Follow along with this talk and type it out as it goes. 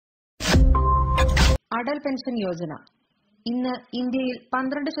Atal pension Yojana. ഇന്ന് ഇന്ത്യയിൽ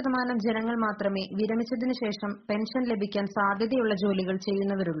 12% ജനങ്ങൾ മാത്രമേ വിരമിച്ചതിനു ശേഷം പെൻഷൻ ലഭിക്കാൻ സാധ്യതയുള്ള ജോലികൾ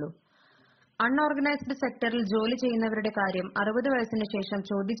ചെയ്യുന്നവരുള്ളൂ. അൺഓർഗനൈസ്ഡ് സെക്ടറിൽ ജോലി ചെയ്യുന്നവരുടെ കാര്യം 60 വയസ്സിന് ശേഷം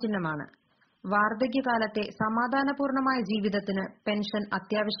ചോദ്യചിഹ്നമാണ്. വാർദ്ധക്യകാലത്തെ സമാധാനപൂർണമായ ജീവിതത്തിന് പെൻഷൻ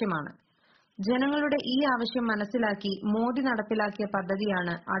അത്യാവശ്യമാണ്. ജനങ്ങളുടെ ഈ ആവശ്യം മനസ്സിലാക്കി മോദി നടപ്പിലാക്കിയ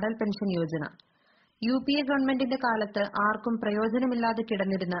പദ്ധതിയാണ് അടൽ പെൻഷൻ യോജന. UPA ഗവൺമെന്റിന്റെ കാലത്ത് ആർക്കും പ്രയോജനമില്ലാതെ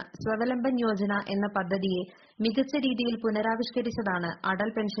കിടന്നിരുന്ന സ്വവലംബൻ യോജന എന്ന പദ്ധതിയെ മികച്ച രീതിയിൽ പുനരാവിഷ്കരിച്ചതാണ് അടൽ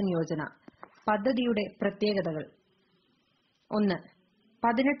പെൻഷൻ യോജന. പദ്ധതിയുടെ പ്രത്യേകതകൾ: 1.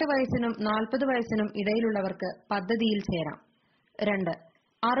 18 വയസ്സിനും 40 വയസ്സിനും ഇടയിലുള്ളവർക്ക് പദ്ധതിയിൽ ചേരാം. 2.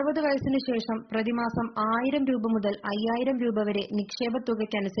 60 വയസ്സിന് ശേഷം പ്രതിമാസം 1000 രൂപ മുതൽ 5000 രൂപ വരെ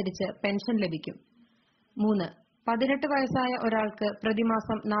നിക്ഷേപത്തുകയ്ക്കനുസരിച്ച് പെൻഷൻ ലഭിക്കും. 3. 18 വയസ്സായ ഒരാൾക്ക്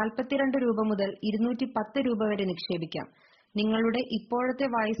പ്രതിമാസം 42 രൂപ മുതൽ 210 രൂപ വരെ നിക്ഷേപിക്കാം. നിങ്ങളുടെ ഇപ്പോഴത്തെ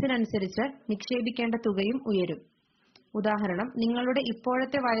വയസ്സിനനുസരിച്ച് നിക്ഷേപിക്കേണ്ട തുകയും ഉയരും. ഉദാഹരണം, നിങ്ങളുടെ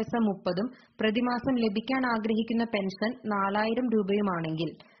ഇപ്പോഴത്തെ വയസ്സ് 30ഉം പ്രതിമാസം ലഭിക്കാൻ ആഗ്രഹിക്കുന്ന പെൻഷൻ 4000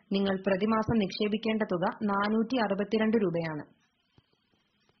 രൂപയുമാണെങ്കിൽ നിങ്ങൾ പ്രതിമാസം നിക്ഷേപിക്കേണ്ട തുക 462 രൂപയാണ്.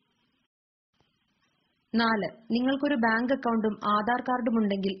 4. നിങ്ങൾക്കൊരു ബാങ്ക് അക്കൗണ്ടും ആധാർ കാർഡും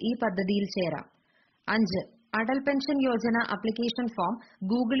ഉണ്ടെങ്കിൽ ഈ പദ്ധതിയിൽ ചേരാം. 5. Atal pension Yojana application form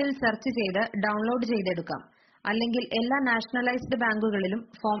ഗൂഗിളിൽ സെർച്ച് ചെയ്ത് ഡൗൺലോഡ് ചെയ്തെടുക്കാം. അല്ലെങ്കിൽ എല്ലാ നാഷണലൈസ്ഡ് ബാങ്കുകളിലും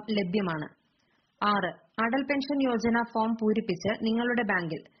ഫോം ലഭ്യമാണ്. 6. അടൽ പെൻഷൻ യോജന ഫോം പൂരിപ്പിച്ച് നിങ്ങളുടെ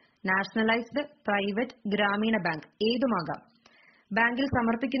ബാങ്കിൽ, നാഷണലൈസ്ഡ്, പ്രൈവറ്റ്, ഗ്രാമീണ ബാങ്ക് ഏതുമാകാം, ബാങ്കിൽ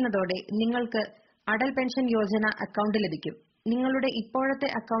സമർപ്പിക്കുന്നതോടെ നിങ്ങൾക്ക് അടൽ പെൻഷൻ യോജന അക്കൗണ്ട് ലഭിക്കും. നിങ്ങളുടെ ഇപ്പോഴത്തെ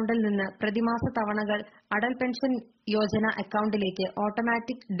അക്കൗണ്ടിൽ നിന്ന് പ്രതിമാസ തവണകൾ അടൽ പെൻഷൻ യോജന അക്കൗണ്ടിലേക്ക്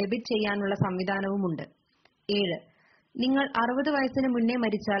ഓട്ടോമാറ്റിക് ഡെബിറ്റ് ചെയ്യാനുള്ള സംവിധാനവുമുണ്ട്. 7. നിങ്ങൾ 60 വയസ്സിന് മുന്നേ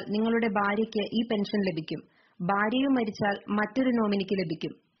മരിച്ചാൽ നിങ്ങളുടെ ഭാര്യയ്ക്ക് ഈ പെൻഷൻ ലഭിക്കും. ഭാര്യയും മരിച്ചാൽ മറ്റൊരു നോമിനിക്ക്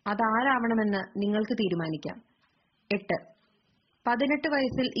ലഭിക്കും. അതാരാവണമെന്ന് നിങ്ങൾക്ക് തീരുമാനിക്കാം. 8. 18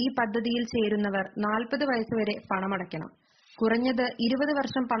 വയസ്സിൽ ഈ പദ്ധതിയിൽ ചേരുന്നവർ 40 വയസ്സ് വരെ പണമടയ്ക്കണം. കുറഞ്ഞത് 20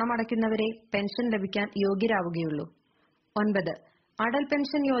 വർഷം പണമടയ്ക്കുന്നവരെ പെൻഷൻ ലഭിക്കാൻ യോഗ്യരാവുകയുള്ളൂ. 9. അടൽ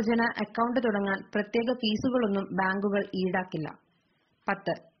പെൻഷൻ യോജന അക്കൗണ്ട് തുടങ്ങാൻ പ്രത്യേക ഫീസുകളൊന്നും ബാങ്കുകൾ ഈടാക്കില്ല.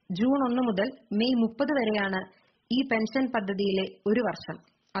 10. ജൂൺ 1 മുതൽ മെയ് 30 വരെയാണ് ഈ പെൻഷൻ പദ്ധതിയിലെ ഒരു വർഷം.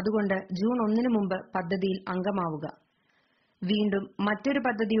 അതുകൊണ്ട് ജൂൺ 1 മുമ്പ് പദ്ധതിയിൽ അംഗമാവുക. വീണ്ടും മറ്റൊരു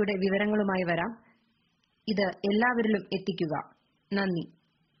പദ്ധതിയുടെ വിവരങ്ങളുമായി വരാം. ഇത് എല്ലാവരിലും എത്തിക്കുക. നന്ദി.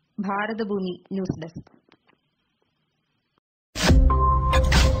 Bharathabhoomi news desk.